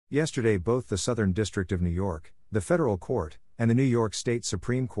Yesterday, both the Southern District of New York, the Federal Court, and the New York State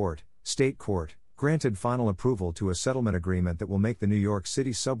Supreme Court, State Court, granted final approval to a settlement agreement that will make the New York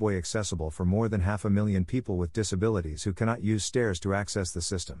City subway accessible for more than 500,000 people with disabilities who cannot use stairs to access the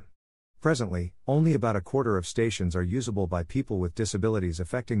system. Presently, only about a quarter of stations are usable by people with disabilities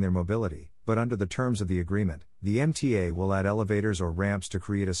affecting their mobility, but under the terms of the agreement, the MTA will add elevators or ramps to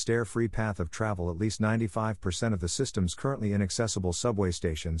create a stair-free path of travel at least 95% of the system's currently inaccessible subway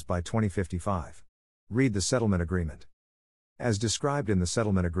stations by 2055. Read the settlement agreement. As described in the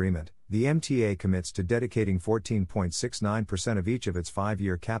settlement agreement, the MTA commits to dedicating 14.69% of each of its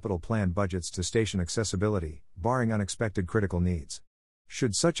 5-year capital plan budgets to station accessibility, barring unexpected critical needs.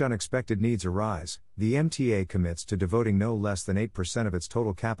 Should such unexpected needs arise, the MTA commits to devoting no less than 8% of its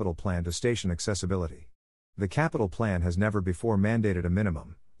total capital plan to station accessibility. The capital plan has never before mandated a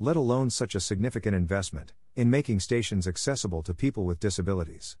minimum, let alone such a significant investment, in making stations accessible to people with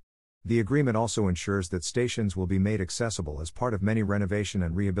disabilities. The agreement also ensures that stations will be made accessible as part of many renovation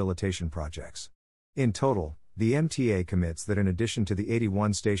and rehabilitation projects. In total, the MTA commits that in addition to the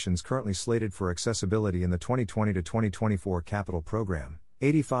 81 stations currently slated for accessibility in the 2020 to 2024 capital program,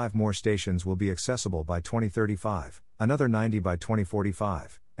 85 more stations will be accessible by 2035, another 90 by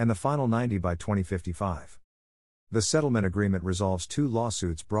 2045, and the final 90 by 2055. The settlement agreement resolves 2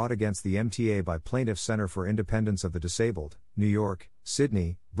 lawsuits brought against the MTA by Plaintiffs Center for Independence of the Disabled, New York,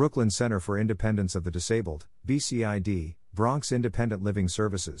 Sydney, Brooklyn Center for Independence of the Disabled, BCID, Bronx Independent Living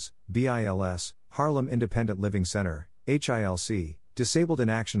Services, BILS, Harlem Independent Living Center, HILC, Disabled in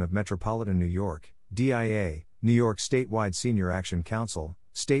Action of Metropolitan New York, DIA, New York Statewide Senior Action Council,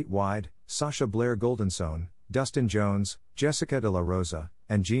 Statewide, Sasha Blair Goldensohn, Dustin Jones, Jessica De La Rosa,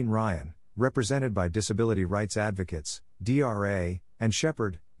 and Jean Ryan, represented by Disability Rights Advocates, DRA, and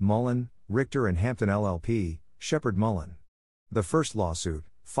Shepard, Mullen, Richter and Hampton LLP, Shepard Mullen. The first lawsuit,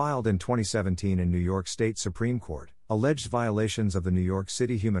 filed in 2017 in New York State Supreme Court, alleged violations of the New York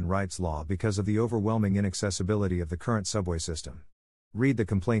City human rights law because of the overwhelming inaccessibility of the current subway system. Read the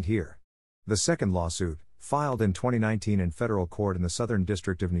complaint here. The second lawsuit, filed in 2019 in federal court in the Southern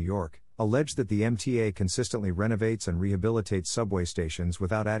District of New York, alleged that the MTA consistently renovates and rehabilitates subway stations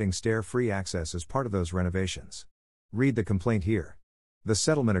without adding stair-free access as part of those renovations. Read the complaint here. The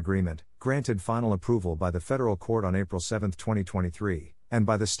settlement agreement, granted final approval by the federal court on April 7, 2023, and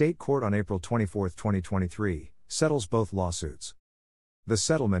by the state court on April 24, 2023, settles both lawsuits. The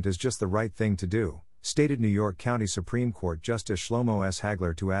settlement is just the right thing to do, stated New York County Supreme Court Justice Shlomo S.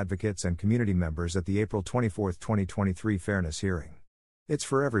 Hagler to advocates and community members at the April 24, 2023 fairness hearing. It's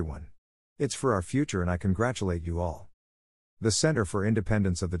for everyone. It's for our future, and I congratulate you all. The Center for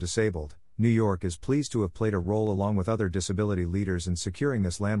Independence of the Disabled, New York is pleased to have played a role along with other disability leaders in securing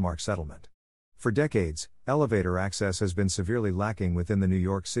this landmark settlement. For decades, elevator access has been severely lacking within the New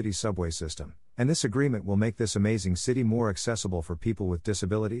York City subway system, and this agreement will make this amazing city more accessible for people with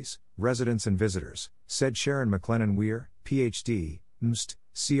disabilities, residents and visitors, said Sharon McLennan Weir, Ph.D., MST,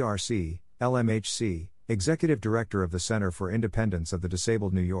 CRC, LMHC, Executive Director of the Center for Independence of the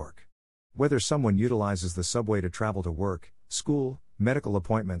Disabled New York. Whether someone utilizes the subway to travel to work, school, medical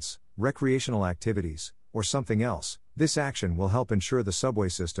appointments, recreational activities, or something else, this action will help ensure the subway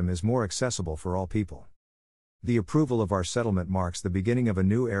system is more accessible for all people. The approval of our settlement marks the beginning of a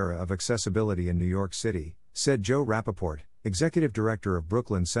new era of accessibility in New York City, said Joe Rappaport, Executive Director of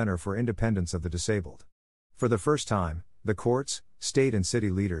Brooklyn Center for Independence of the Disabled. For the first time, the courts, state and city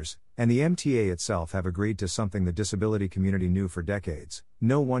leaders, and the MTA itself have agreed to something the disability community knew for decades: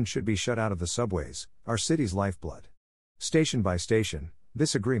 no one should be shut out of the subways, our city's lifeblood. Station by station,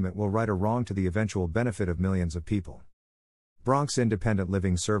 this agreement will right a wrong to the eventual benefit of millions of people. Bronx Independent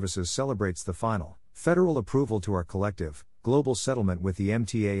Living Services celebrates the final, federal approval to our collective, global settlement with the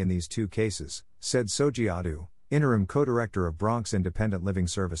MTA in these 2 cases, said Soji Adu, interim co-director of Bronx Independent Living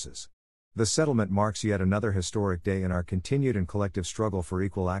Services. The settlement marks yet another historic day in our continued and collective struggle for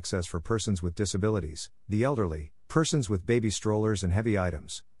equal access for persons with disabilities, the elderly, persons with baby strollers and heavy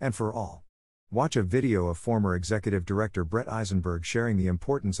items, and for all. Watch a video of former Executive Director Brett Eisenberg sharing the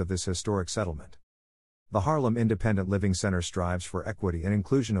importance of this historic settlement. The Harlem Independent Living Center strives for equity and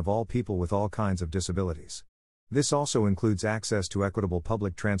inclusion of all people with all kinds of disabilities. This also includes access to equitable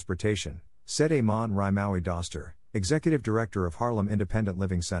public transportation, said Amon Raimawi Doster, Executive Director of Harlem Independent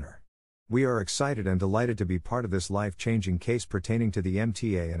Living Center. We are excited and delighted to be part of this life-changing case pertaining to the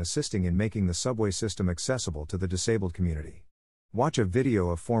MTA and assisting in making the subway system accessible to the disabled community. Watch a video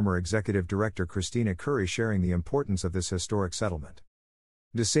of former Executive Director Christina Curry sharing the importance of this historic settlement.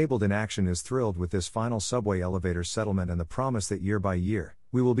 Disabled in Action is thrilled with this final subway elevator settlement and the promise that year by year,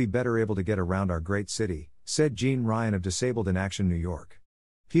 we will be better able to get around our great city, said Jean Ryan of Disabled in Action New York.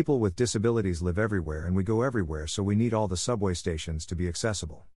 People with disabilities live everywhere and we go everywhere, so we need all the subway stations to be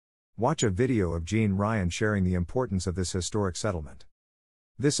accessible. Watch a video of Jean Ryan sharing the importance of this historic settlement.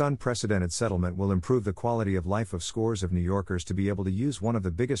 This unprecedented settlement will improve the quality of life of scores of New Yorkers to be able to use one of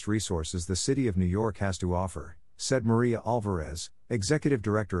the biggest resources the city of New York has to offer, said Maria Alvarez, Executive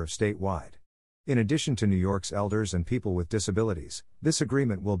Director of Statewide. In addition to New York's elders and people with disabilities, this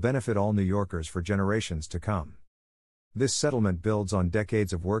agreement will benefit all New Yorkers for generations to come. This settlement builds on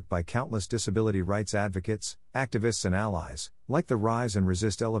decades of work by countless disability rights advocates, activists and allies, like the Rise and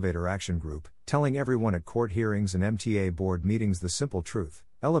Resist Elevator Action Group, telling everyone at court hearings and MTA board meetings the simple truth: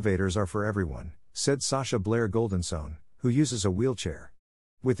 elevators are for everyone, said Sasha Blair Goldensohn, who uses a wheelchair.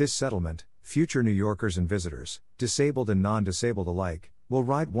 With this settlement, future New Yorkers and visitors, disabled and non-disabled alike, will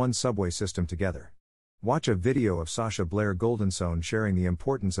ride one subway system together. Watch a video of Sasha Blair Goldensohn sharing the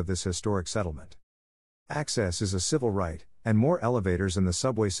importance of this historic settlement. Access is a civil right, and more elevators in the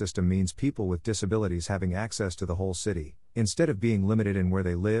subway system means people with disabilities having access to the whole city, instead of being limited in where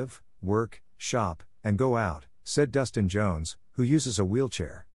they live, work, shop, and go out, said Dustin Jones, who uses a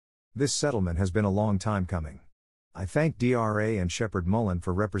wheelchair. This settlement has been a long time coming. I thank DRA and Shepard Mullen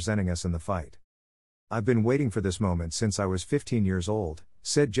for representing us in the fight. I've been waiting for this moment since I was 15 years old,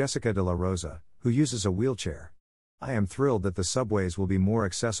 said Jessica de la Rosa, who uses a wheelchair. I am thrilled that the subways will be more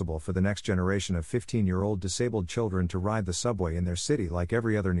accessible for the next generation of 15-year-old disabled children to ride the subway in their city like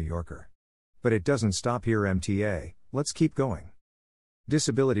every other New Yorker. But it doesn't stop here, MTA, let's keep going.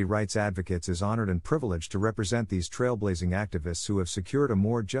 Disability Rights Advocates is honored and privileged to represent these trailblazing activists who have secured a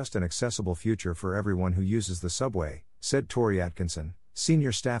more just and accessible future for everyone who uses the subway, said Tori Atkinson,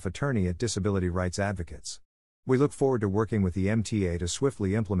 Senior Staff Attorney at Disability Rights Advocates. We look forward to working with the MTA to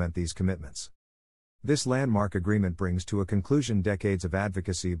swiftly implement these commitments. This landmark agreement brings to a conclusion decades of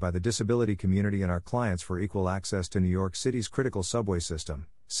advocacy by the disability community and our clients for equal access to New York City's critical subway system,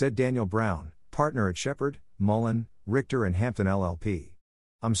 said Daniel Brown, partner at Shepard, Mullen, Richter and Hampton LLP.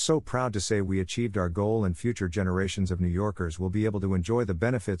 I'm so proud to say we achieved our goal and future generations of New Yorkers will be able to enjoy the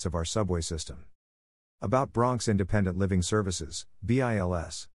benefits of our subway system. About Bronx Independent Living Services,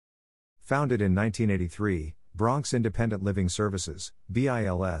 BILS. Founded in 1983, Bronx Independent Living Services,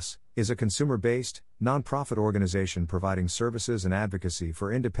 BILS, is a consumer-based, nonprofit organization providing services and advocacy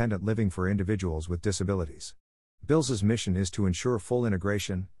for independent living for individuals with disabilities. BILS's mission is to ensure full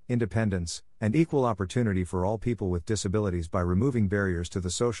integration, independence, and equal opportunity for all people with disabilities by removing barriers to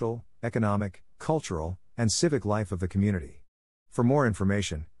the social, economic, cultural, and civic life of the community. For more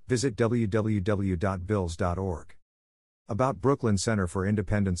information, visit www.bils.org. About Brooklyn Center for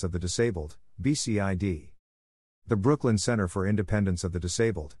Independence of the Disabled, BCID. The Brooklyn Center for Independence of the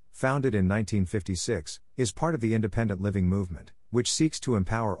Disabled, founded in 1956, is part of the independent living movement, which seeks to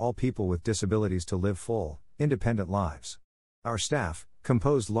empower all people with disabilities to live full, independent lives. Our staff,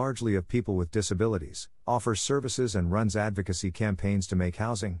 composed largely of people with disabilities, offers services and runs advocacy campaigns to make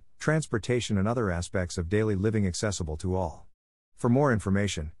housing, transportation and other aspects of daily living accessible to all. For more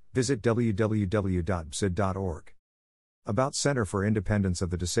information, visit www.bsid.org. About Center for Independence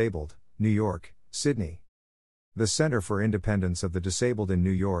of the Disabled, New York, Sydney. The Center for Independence of the Disabled in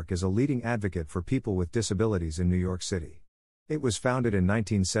New York is a leading advocate for people with disabilities in New York City. It was founded in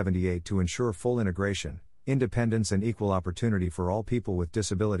 1978 to ensure full integration, independence and equal opportunity for all people with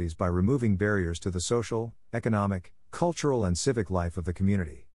disabilities by removing barriers to the social, economic, cultural and civic life of the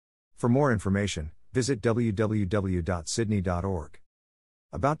community. For more information, visit www.sydney.org.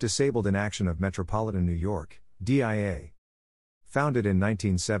 About Disabled in Action of Metropolitan New York, DIA. Founded in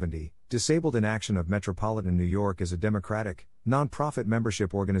 1970, Disabled in Action of Metropolitan New York is a democratic, non-profit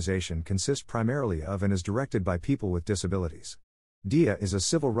membership organization consists primarily of and is directed by people with disabilities. DIA is a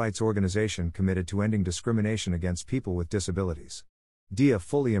civil rights organization committed to ending discrimination against people with disabilities. DIA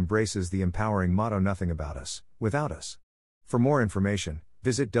fully embraces the empowering motto "Nothing about us, without us." For more information,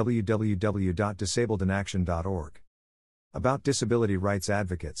 visit www.disabledinaction.org. About Disability Rights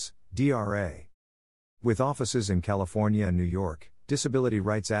Advocates, DRA. With offices in California and New York, Disability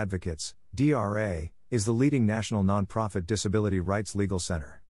Rights Advocates, DRA, is the leading national nonprofit disability rights legal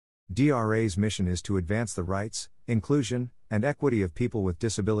center. DRA's mission is to advance the rights, inclusion, and equity of people with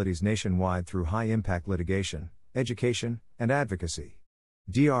disabilities nationwide through high-impact litigation, education, and advocacy.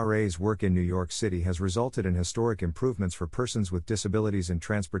 DRA's work in New York City has resulted in historic improvements for persons with disabilities in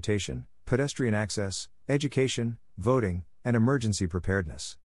transportation, pedestrian access, education, voting, and emergency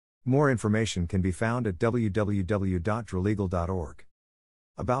preparedness. More information can be found at www.dralegal.org.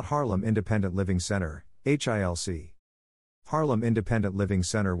 About Harlem Independent Living Center, HILC. Harlem Independent Living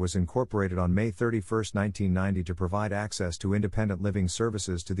Center was incorporated on May 31, 1990 to provide access to independent living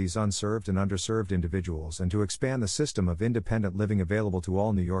services to these unserved and underserved individuals and to expand the system of independent living available to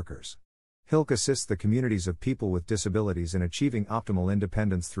all New Yorkers. HILC assists the communities of people with disabilities in achieving optimal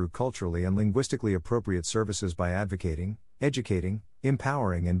independence through culturally and linguistically appropriate services by advocating, educating,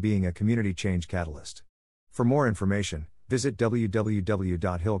 empowering, and being a community change catalyst. For more information, visit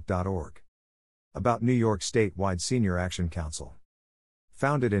www.hilc.org. About New York Statewide Senior Action Council.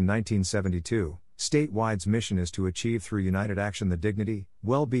 Founded in 1972, Statewide's mission is to achieve through united action the dignity,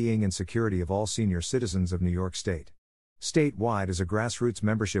 well-being, and security of all senior citizens of New York State. Statewide is a grassroots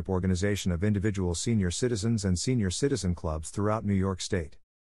membership organization of individual senior citizens and senior citizen clubs throughout New York State.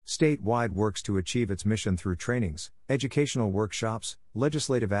 Statewide works to achieve its mission through trainings, educational workshops,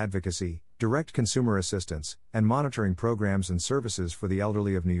 legislative advocacy, direct consumer assistance, and monitoring programs and services for the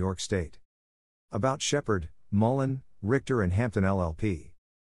elderly of New York State. About Shepard, Mullen, Richter and Hampton LLP.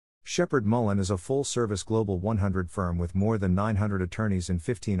 Shepard Mullen is a full-service Global 100 firm with more than 900 attorneys in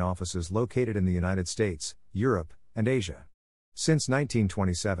 15 offices located in the United States, Europe, and Asia. Since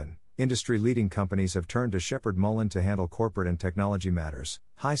 1927, industry-leading companies have turned to Shepard Mullen to handle corporate and technology matters,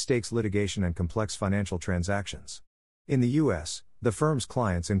 high-stakes litigation and complex financial transactions. In the U.S., the firm's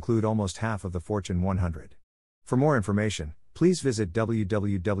clients include almost half of the Fortune 100. For more information, please visit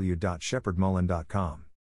www.shepardmullen.com.